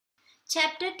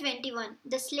Chapter 21.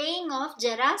 The Slaying of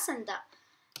Jarasandha.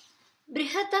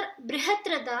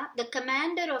 Brihadrata, the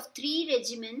commander of 3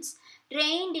 regiments,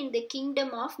 reigned in the kingdom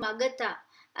of Magadha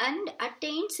and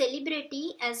attained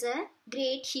celebrity as a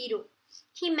great hero.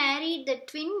 He married the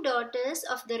twin daughters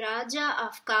of the Raja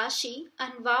of Kashi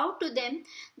and vowed to them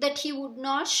that he would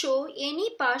not show any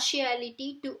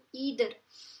partiality to either.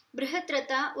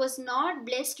 Brihadrata was not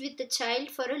blessed with a child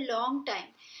for a long time.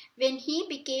 When he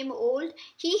became old,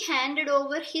 he handed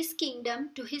over his kingdom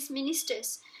to his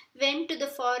ministers, went to the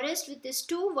forest with his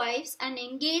 2 wives, and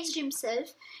engaged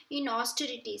himself in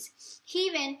austerities. He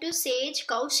went to sage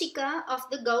Kaushika of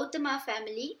the Gautama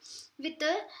family with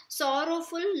a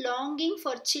sorrowful longing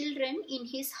for children in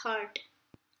his heart.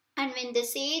 And when the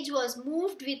sage was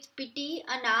moved with pity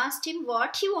and asked him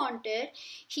what he wanted,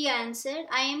 he answered,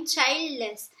 I am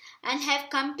childless and have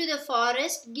come to the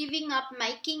forest giving up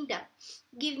my kingdom.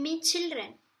 Give me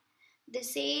children. The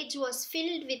sage was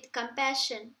filled with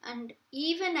compassion, and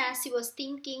even as he was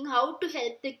thinking how to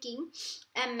help the king,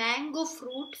 a mango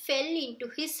fruit fell into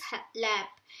his lap.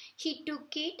 He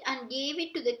took it and gave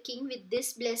it to the king with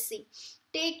this blessing,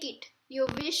 Take it, your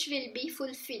wish will be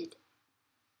fulfilled.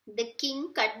 The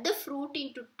king cut the fruit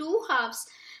into 2 halves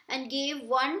and gave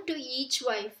one to each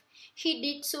wife. He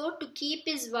did so to keep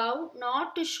his vow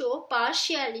not to show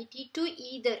partiality to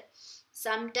either.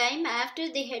 Sometime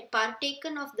after they had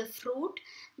partaken of the fruit,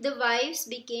 the wives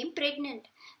became pregnant.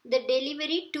 The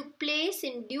delivery took place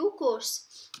in due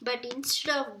course, but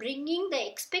instead of bringing the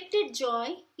expected joy,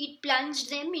 it plunged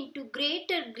them into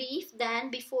greater grief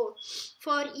than before,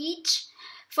 for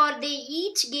they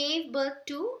each gave birth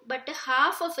to but a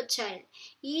half of a child.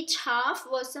 Each half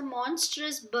was a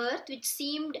monstrous birth which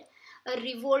seemed a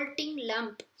revolting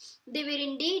lump. They were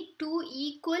indeed 2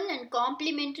 equal and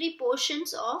complementary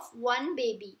portions of one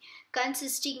baby,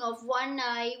 consisting of 1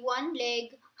 eye, 1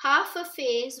 leg, half a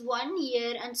face, 1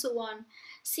 ear, and so on.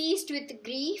 Seized with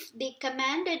grief, they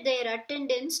commanded their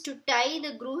attendants to tie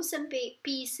the gruesome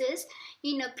pieces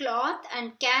in a cloth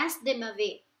and cast them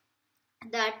away.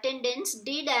 The attendants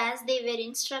did as they were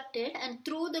instructed and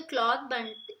threw the cloth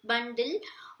bundle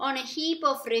on a heap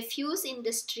of refuse in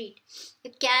the street. A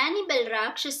cannibal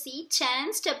Rakshasi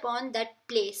chanced upon that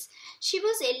place. She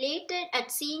was elated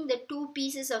at seeing the 2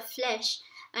 pieces of flesh,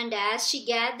 and as she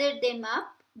gathered them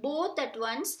up, both at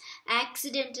once,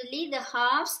 accidentally the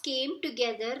halves came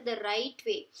together the right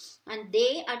way, and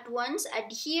they at once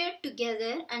adhered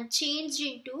together and changed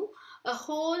into a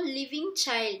whole living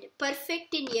child,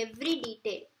 perfect in every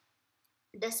detail.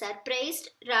 The surprised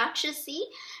Rakshasi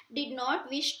did not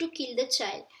wish to kill the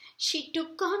child. She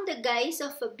took on the guise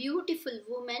of a beautiful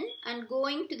woman and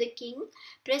going to the king,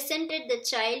 presented the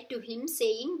child to him,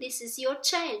 saying, This is your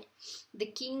child. The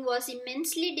king was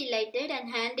immensely delighted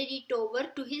and handed it over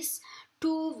to his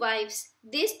 2 wives.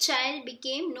 This child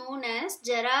became known as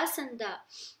Jarasandha.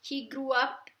 He grew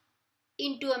up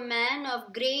into a man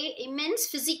of immense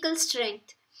physical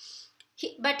strength.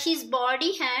 But his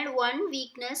body had one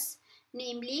weakness,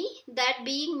 namely that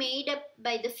being made up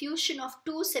by the fusion of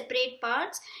 2 separate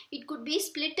parts, it could be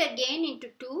split again into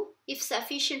 2 if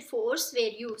sufficient force were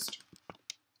used.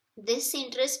 This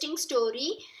interesting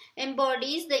story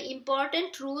embodies the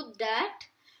important truth that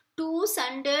 2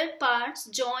 sundered parts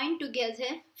joined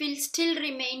together will still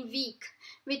remain weak,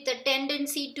 with a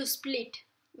tendency to split.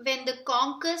 When the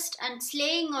conquest and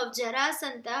slaying of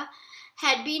Jarasandha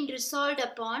had been resolved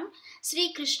upon,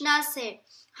 Sri Krishna said,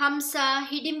 Hamsa,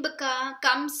 Hidimbaka,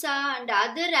 Kamsa and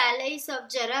other allies of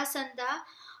Jarasandha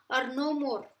are no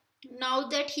more. Now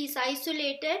that he is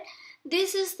isolated,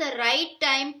 this is the right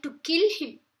time to kill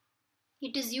him.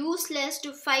 It is useless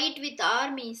to fight with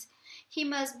armies. He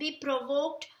must be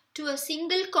provoked to a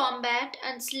single combat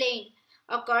and slain.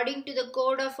 According to the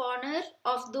code of honor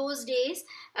of those days,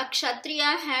 a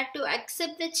Kshatriya had to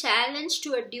accept the challenge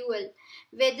to a duel,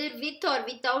 whether with or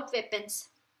without weapons.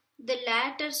 The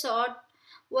latter sort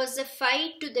was a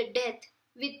fight to the death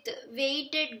with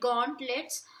weighted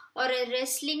gauntlets or a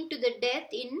wrestling to the death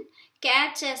in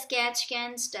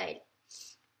catch-as-catch-can style.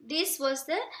 This was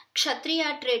the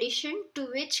Kshatriya tradition to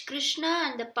which Krishna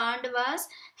and the Pandavas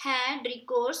had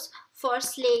recourse for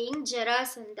slaying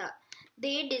Jarasandha.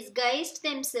 They disguised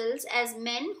themselves as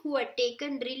men who had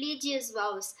taken religious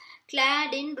vows,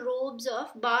 clad in robes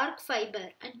of bark fiber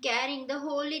and carrying the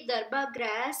holy darba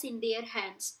grass in their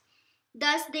hands.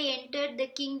 Thus they entered the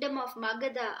kingdom of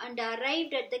Magadha and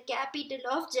arrived at the capital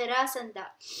of Jarasandha.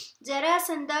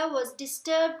 Jarasandha was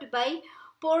disturbed by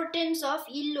portents of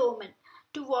ill omen.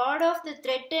 To ward off the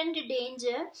threatened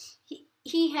danger,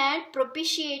 he had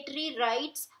propitiatory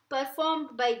rites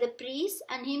performed by the priests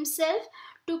and himself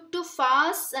took to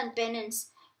fasts and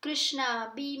penance.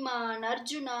 Krishna, Bhima, and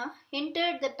Arjuna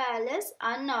entered the palace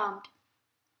unarmed.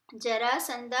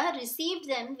 Jarasandha received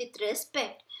them with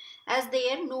respect, as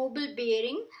their noble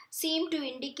bearing seemed to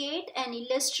indicate an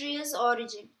illustrious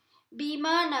origin.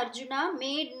 Bhima and Arjuna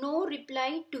made no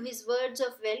reply to his words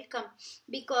of welcome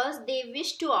because they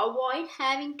wished to avoid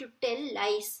having to tell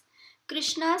lies.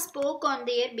 Krishna spoke on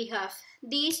their behalf.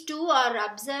 These two are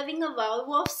observing a vow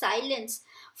of silence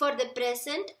for the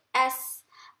present as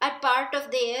a part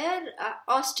of their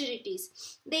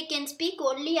austerities. They can speak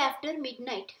only after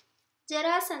midnight.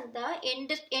 Jarasandha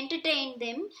entertained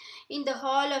them in the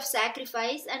hall of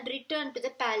sacrifice and returned to the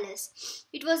palace.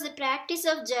 It was the practice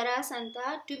of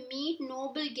Jarasandha to meet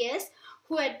noble guests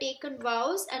who had taken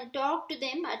vows and talk to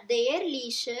them at their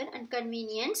leisure and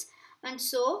convenience, and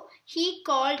so he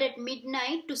called at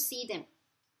midnight to see them.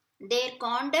 Their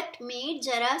conduct made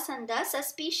Jarasandha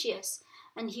suspicious,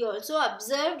 and he also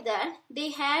observed that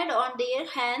they had on their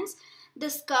hands the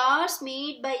scars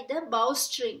made by the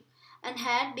bowstring and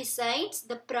had besides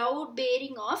the proud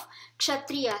bearing of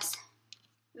Kshatriyas.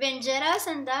 When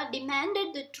Jarasandha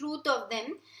demanded the truth of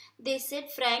them, they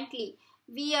said frankly,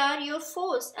 "We are your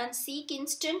foes and seek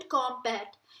instant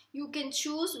combat. You can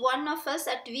choose one of us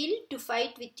at will to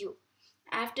fight with you."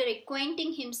 After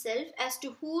acquainting himself as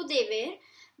to who they were,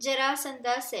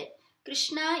 Jarasandha said,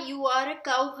 "Krishna, you are a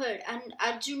cowherd, and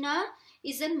Arjuna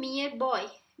is a mere boy.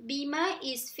 Bhima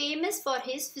is famous for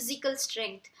his physical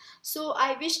strength, so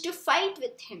I wish to fight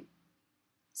with him."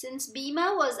 Since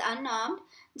Bhima was unarmed,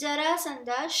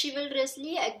 Jarasandha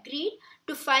chivalrously agreed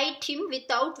to fight him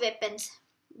without weapons.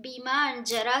 Bhima and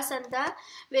Jarasandha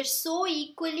were so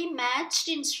equally matched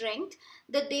in strength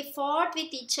that they fought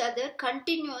with each other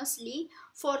continuously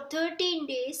for 13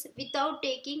 days without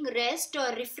taking rest or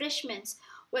refreshments,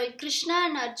 while Krishna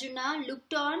and Arjuna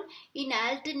looked on in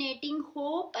alternating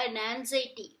hope and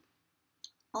anxiety.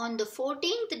 On the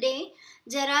 14th day,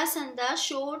 Jarasandha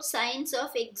showed signs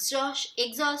of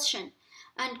exhaustion,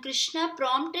 and Krishna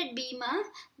prompted Bhima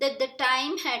that the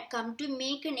time had come to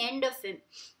make an end of him.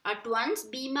 At once,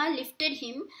 Bhima lifted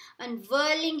him and,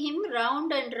 whirling him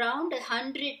round and round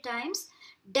 100 times,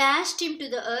 dashed him to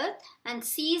the earth and,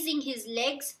 seizing his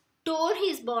legs, tore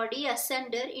his body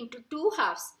asunder into two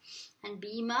halves. And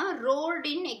Bhima roared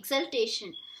in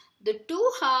exultation. The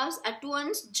two halves at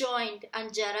once joined,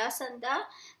 and Jarasandha,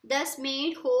 thus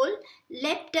made whole,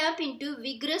 leapt up into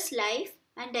vigorous life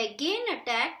and again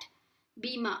attacked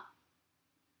Bhima.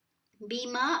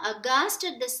 Bhima, aghast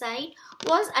at the sight,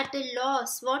 was at a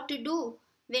loss what to do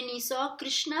when he saw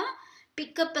Krishna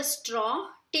pick up a straw,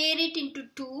 tear it into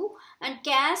two, and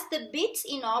cast the bits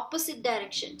in opposite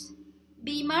directions.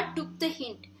 Bhima took the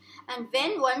hint, and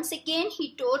when once again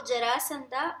he tore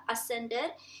Jarasandha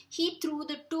asunder, he threw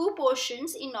the two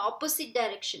portions in opposite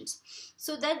directions,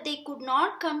 so that they could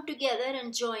not come together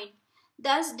and join.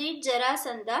 Thus did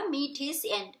Jarasandha meet his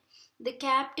end. The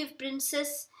captive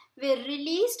princes were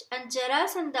released, and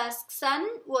Jarasandha's son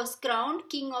was crowned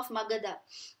king of Magadha,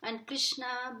 and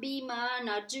Krishna, Bhima, and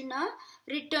Arjuna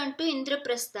returned to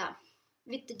Indraprastha.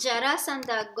 With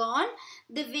Jarasandha gone,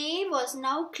 the way was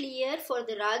now clear for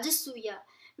the Rajasuya,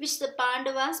 which the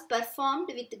Pandavas performed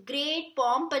with great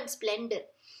pomp and splendor.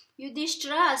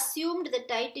 Yudhishthira assumed the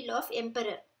title of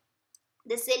emperor.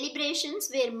 The celebrations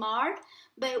were marred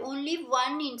by only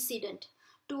one incident.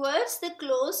 Towards the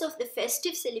close of the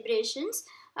festive celebrations,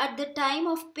 at the time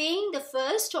of paying the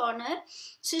first honor,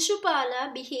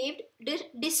 Shishupala behaved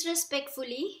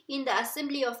disrespectfully in the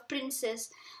assembly of princes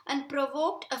and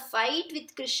provoked a fight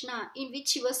with Krishna in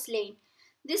which he was slain.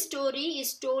 This story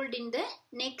is told in the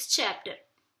next chapter.